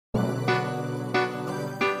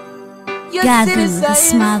Gathu, the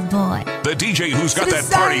smart boy. The DJ who's got that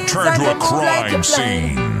party turned to a crime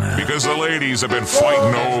scene because the ladies have been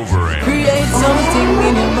fighting over him. Create something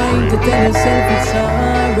in your mind to tell yourself it's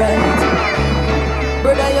alright.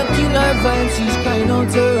 Brother, you kill her vibe, she's crying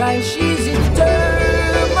out her eyes, she's in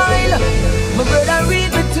turmoil. My brother,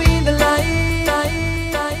 read between the lines.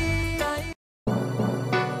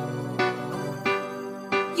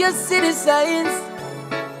 You see the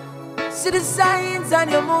signs, and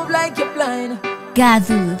you move like you're blind.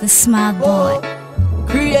 Gathu, the smart boy.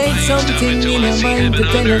 Create something in your mind to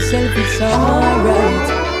tell yourself it's alright.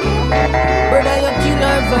 Brother, you kill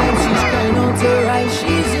her vibe, she's crying out her eyes,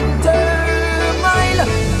 she's in turmoil.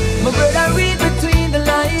 My brother, read between the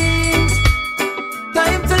lines.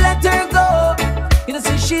 Time to let her go. You know,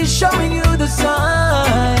 see she's showing you the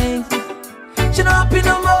signs. She not happy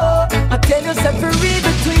no more. I tell yourself to read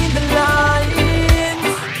between the lines.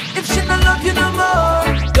 If she don't love you no more,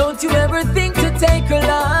 don't you ever think to take her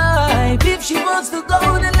life. If she wants to go,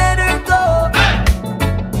 then let her go.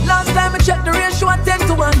 Last time I checked the ratio at 10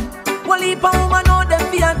 to 1. One leap a woman know them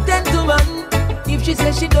be at 10 to 1. If she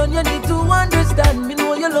says she done, you need to understand. Me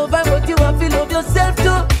know you love her, but you have to love yourself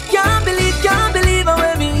too. Can't believe how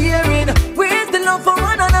when me hearing. Where's the love for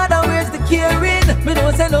one another? Where's the caring? Me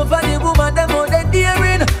don't say love for the woman, them all they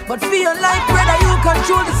daring. But feel like brother, you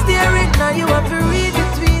control the steering. Now you have to read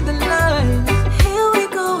between the lines. Here we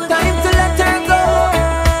go again. Time to let her go.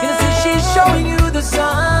 You know, see she's showing you the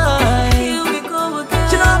signs. Here we go again.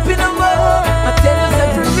 She not happy no more. I tell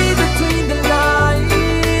yourself to read between the lines.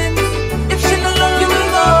 If she don't love you no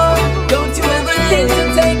more, don't you ever think to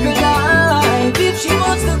take her life. If she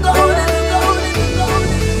wants to go, then go, then go, then go.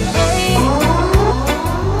 Hey,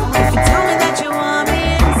 if you tell me that you want me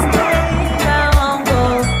to stay, I won't go.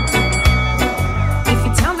 If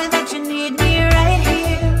you tell me that you need me right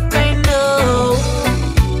here, right now,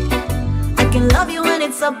 I can love you when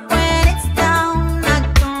it's up, when it's down, I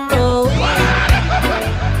can roll.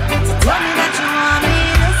 So tell me that you want me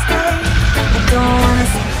to stay, I don't wanna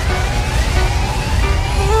stay.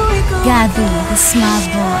 Here we go. Gathu, the smart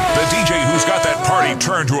boy. The DJ who's got that party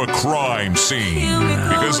turned to a crime scene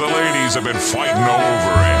because the ladies have been fighting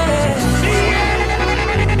over him.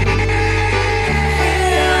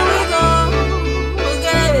 Here we go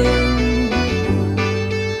again.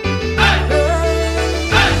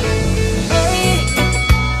 Hey,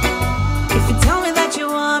 if you tell me that you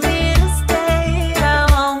want me to stay, I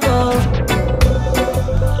won't go.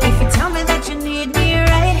 If you tell me that you need me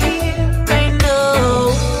right here, right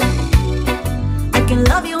now, I can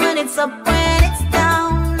love you when it's up, when it's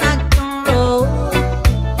down, I can roll.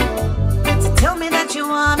 So tell me that you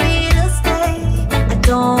want me to stay. I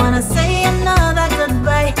don't wanna say another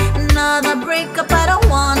goodbye, another breakup, I don't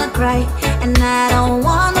wanna cry. And I don't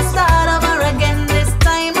wanna start over again this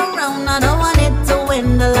time around. I don't want it to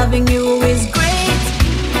end. The loving you is great.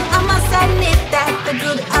 I must admit that the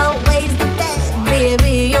good outweighs the bad.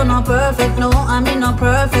 Baby, you're not perfect, no, I mean not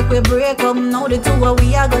perfect. We break up, now the two of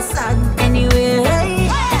we are go sad anyway.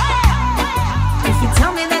 If you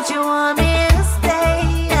tell me that you want me to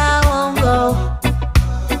stay, I won't go.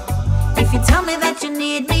 If you tell me that you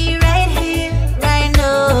need me right here, right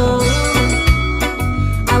now,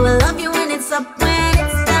 I will love you when it's up, when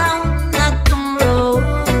it's down, I can roll.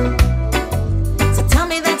 So tell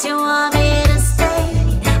me that you want me to stay.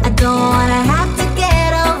 I don't wanna have to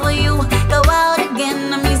get over you, go out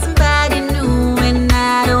again, I meet somebody new. And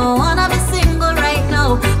I don't wanna be single right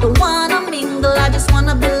now, don't wanna mingle, I just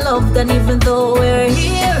wanna be loved. And even though we're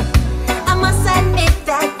here, I must admit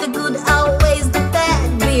that the good outweighs the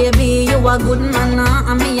bad. Baby, you a good man,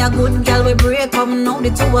 and me a good girl. We break up now, the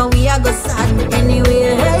two of we are go sad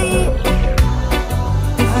anyway. Hey,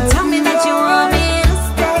 if you tell me that you want me to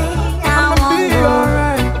stay, I won't go.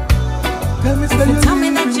 If you tell me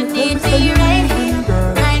that you need me right here,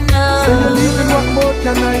 right now, So you're leaving, what more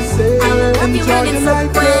can I say? I will love you when Enjoy it's your up,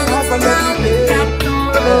 life, when girl, it's have a down, lovely day. I can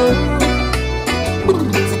roll.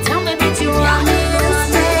 So tell me that you want me to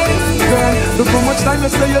stay. Girl, look how much time you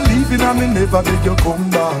say you're leaving and me never beg you come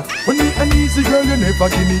back. When me an easy girl, you never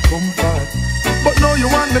give me comfort. But now you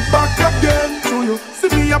want me back again. So you see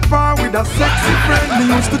me apart with a sexy friend. Me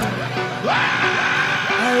used to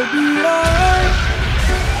I'll be alright,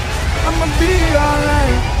 I'ma be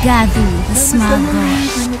alright. Gathu, the smart boy.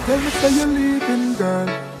 Tell me say you're leaving, girl.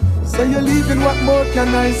 Say you're leaving, what more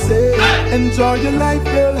can I say? Enjoy your life,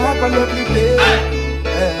 girl, have a lovely day.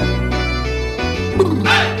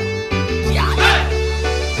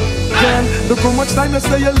 Girl, look how much time you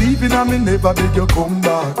say you're leaving and me never beg you come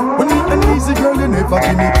back. When you an easy girl, you never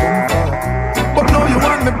give me comfort. But now you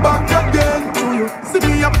want me back again. So you see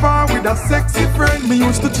me up far with a sexy friend. Me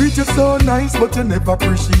used to treat you so nice, but you never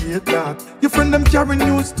appreciate that. Your friend them carry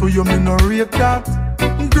news to you, me no rate that.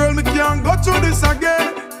 Girl, me can't go through this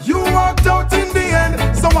again. You walked out in the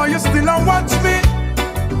end, so why you still a watch me?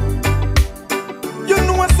 You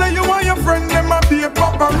know I say you and your friend them a be a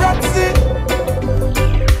paparazzi.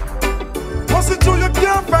 What's it true you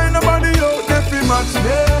can't find nobody out there fi match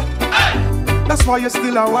me? That's why you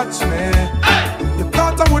still a watch me. You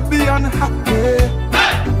thought I would be unhappy,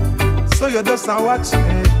 so you just a watch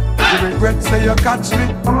me. You regret say you catch me.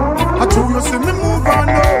 I told you see me move on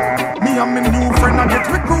now. Me and my new friend I get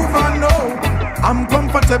we groove on now. I'm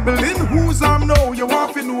comfortable in whose I'm now. You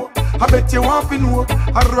want to know, I bet you want to know.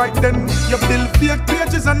 Alright then, you build fake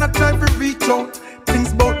pages and I try to reach out.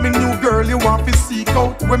 Things about me new girl you want to seek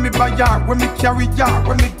out. When me buy yard, when me carry yard,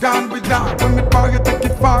 when me gone with that, when me buy you take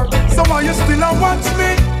it far. So why you still a watch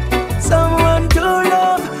me? Someone to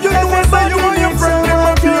love. You know what say you and your friend them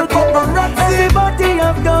a be a paparazzi. Everybody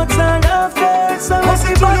have doubts and affairs. So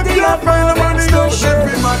everybody have moments to share.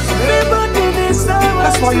 Everybody needs someone.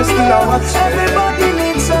 That's why you still a watch me. Everybody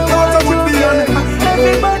needs someone to care.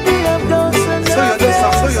 Everybody have doubts and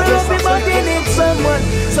affairs. So everybody needs someone.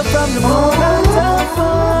 So from the moment I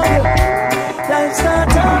found you, life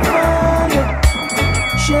starts out for you.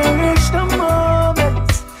 Cherish the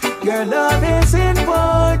moments. Your love is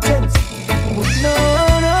important. With no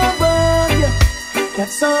one above you.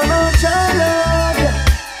 That's how much I love you.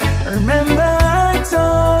 Remember I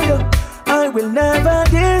told you I will never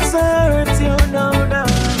desert you, no, no.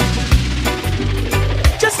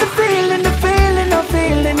 Just the feeling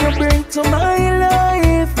you bring to my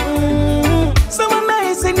life. So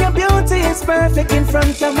amazing, your beauty is perfect in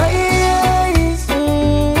front of my eyes.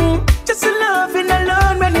 Just the loving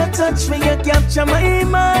alone when you touch me, you capture my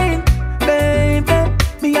mind. Baby,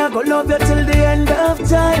 me I go love you till the end of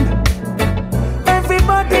time.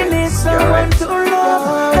 Everybody needs someone to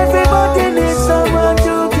love. Everybody needs someone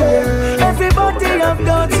to care. Everybody have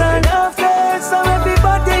doubts and affairs. So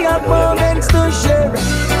everybody have moments to share.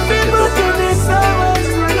 Everybody needs someone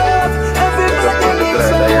to love. Everybody needs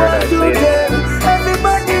someone to care.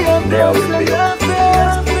 Everybody have doubts and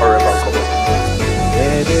affairs.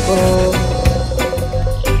 Baby boo,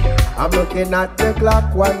 I'm looking at the clock,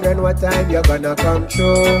 wondering what time you're gonna come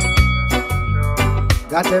through.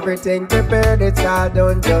 Got everything prepared, it's all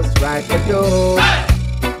done just right for you.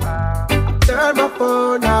 Turn my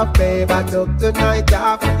phone off, babe, I took tonight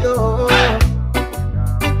off for you.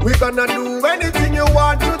 We gonna do anything you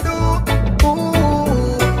want to do.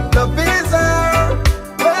 Ooh, love is her,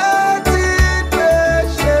 waiting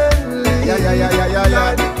patiently. Yeah.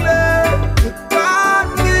 I declare, you got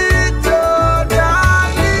me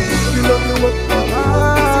totally. You love you up,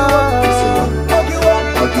 hug you up.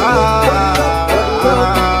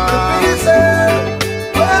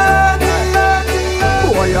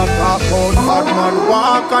 Bad man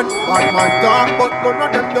walk and bad man talk, but none of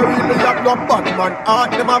them they really have no bad man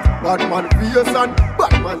heart. Them have bad man face and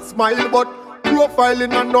bad man smile, but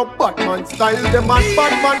profiling and no bad man style. Them and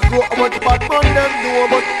bad man grow how much bad man them do,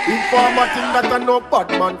 but informer think that a no bad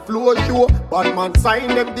man flow show. Bad man sign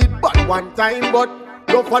them did bad one time, but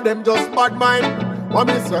no for them just bad mind. What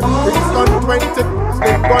me say? It's done 20,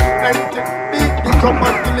 slim gun empty. The drum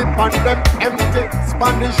and kill it on them empty.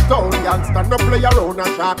 Spanish town, youngster no play around a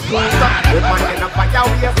sharp shooter. The man in a fire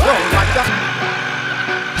we a slow watcher.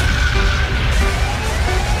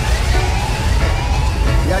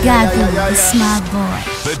 Gathu, the smart boy.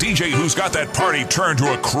 The DJ who's got that party turned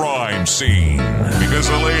to a crime scene because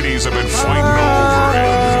the ladies have been fighting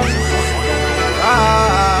over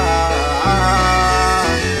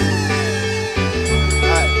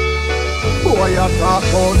Boy, I talk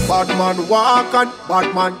about bad man walk and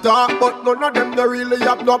bad man talk, but none of them they really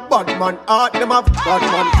have no bad man heart. Them have bad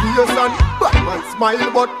man face and bad man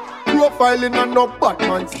smile, but profiling and no bad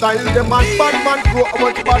man style. Them and bad man grow how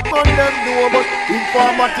much bad man them do, but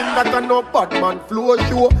informer think that a no bad man flow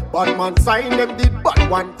show. Bad man sign them did bad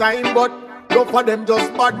one time, but no for them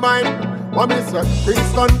just bad mind. What me say?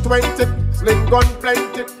 Kingston 20, sling gun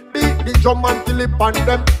plenty. Beat the drum until it on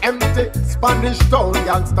them empty. Spanish town,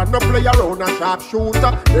 youngster no play around a sharp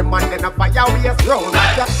shooter. The man in a fire waste round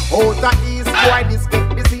at ya. Out the east, boy, this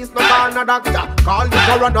get disease, no call no doctor. Call the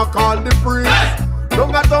coroner, call the priest.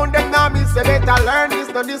 Don't go down them now, me say better learn this,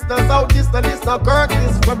 no south, this no Kirk,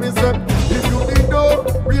 this for me say. If you did know,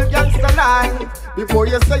 real gangster life. Before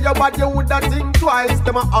you say your bad, you woulda think twice.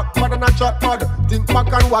 Them a hot bad and a chat bad. Think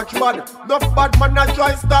back and watch bad. Enough bad man a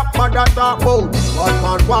try stop bad and talk about. Bad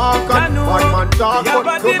man walk and bad man talk, but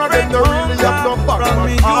none of them no really have no bad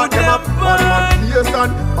man. All them a Bad man face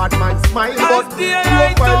and bad man smile, but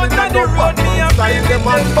profile in a no bad man style. Them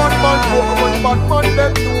and bad man know what bad man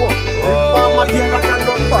them do. Mama think I can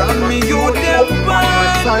do bad man do. Bad man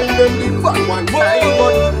style them the bad man style,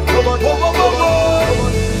 but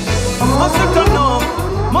must have turn up,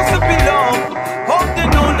 must have be love. Hope they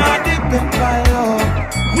know not depend by love.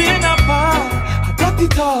 We ain't a part, I got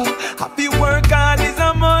it all. Happy work hard is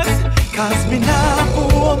a must. Cause me now go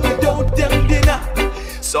home without them dinner.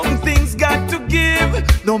 Some things got to give.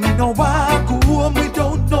 No me no walk go home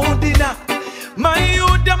without no dinner. My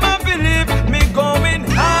youth them I believe me going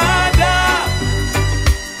harder.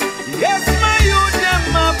 Yes, my youth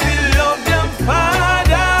them I feel love them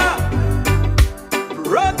father.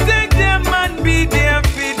 Protect them and be there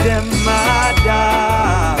for them mother.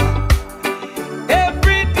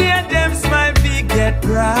 Every day them smile we get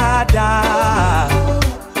brother.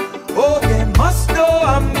 Oh, they must know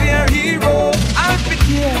I'm their hero. I'll be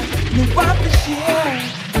there, me want to share.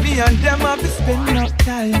 Me and them have to spend enough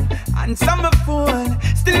time. And some are full,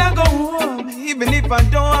 still I go home. Even if I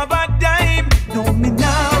don't have a dime. No, me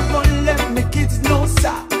now gonna let my kids know,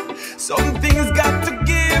 sir. Some things got to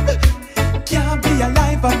give. Can't be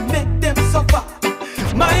alive and make them suffer.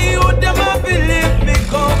 My youth, them I believe me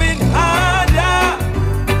going harder.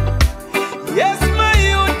 Yes, my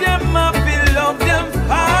youth, them I feel love them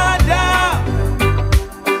father.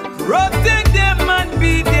 Protect them and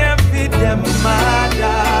be there for them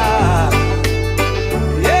mother.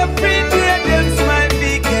 Every day them smile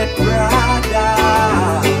we get brother.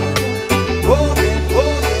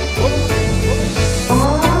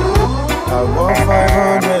 I walk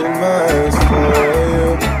 500 miles for you.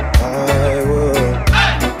 I would.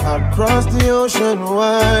 I'd cross the ocean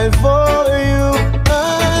wide for you. I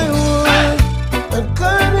would. I'd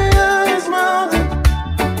climb the highest mountain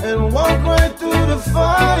and walk right through the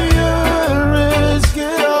fire and risk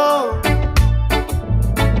it all.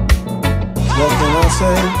 What can I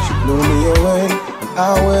say? She blew me away, and I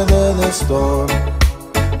weathered the storm.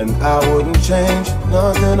 And I wouldn't change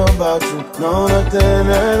nothing about you, no, nothing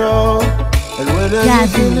at all. And when I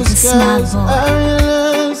look in the skies, I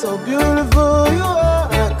realize how beautiful you are,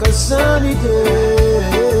 like a sunny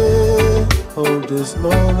day. Hope this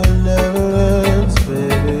moment never ends,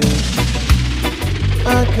 baby.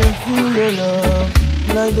 I can feel your love,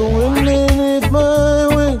 like the wind beneath my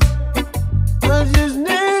wings. I just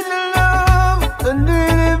need your love, I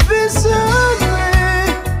need it beside me.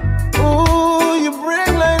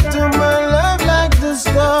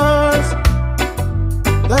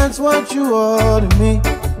 That's what you are to me.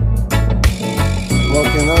 What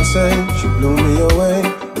can I say? She blew me away,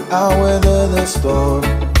 and I weather the storm.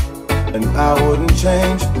 And I wouldn't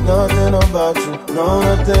change nothing about you, no,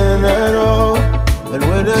 nothing at all. And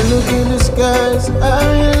when I look in the skies, I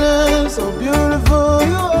realize how beautiful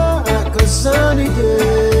you are, like a sunny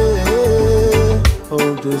day.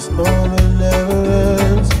 Hope this moment never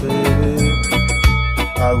ends, baby.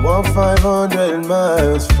 I walk 500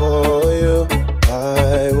 miles for you.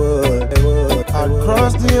 I would. I'd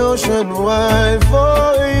cross the ocean wide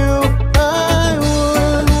for you. I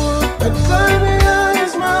would. I'd climb the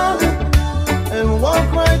highest mountain and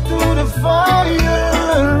walk right through the fire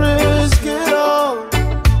and risk it all.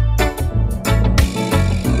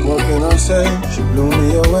 What can I say? She blew me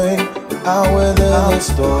away, and I weathered the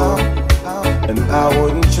storm. And I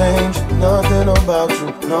wouldn't change nothing about you,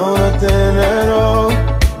 no, nothing at all.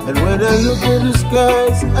 And when I look at the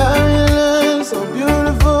skies, I realize how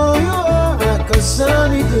beautiful you are, like a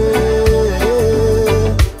sunny day.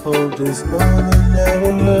 Hope this moment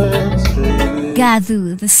never ends, baby.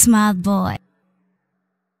 Gathu, the smart boy.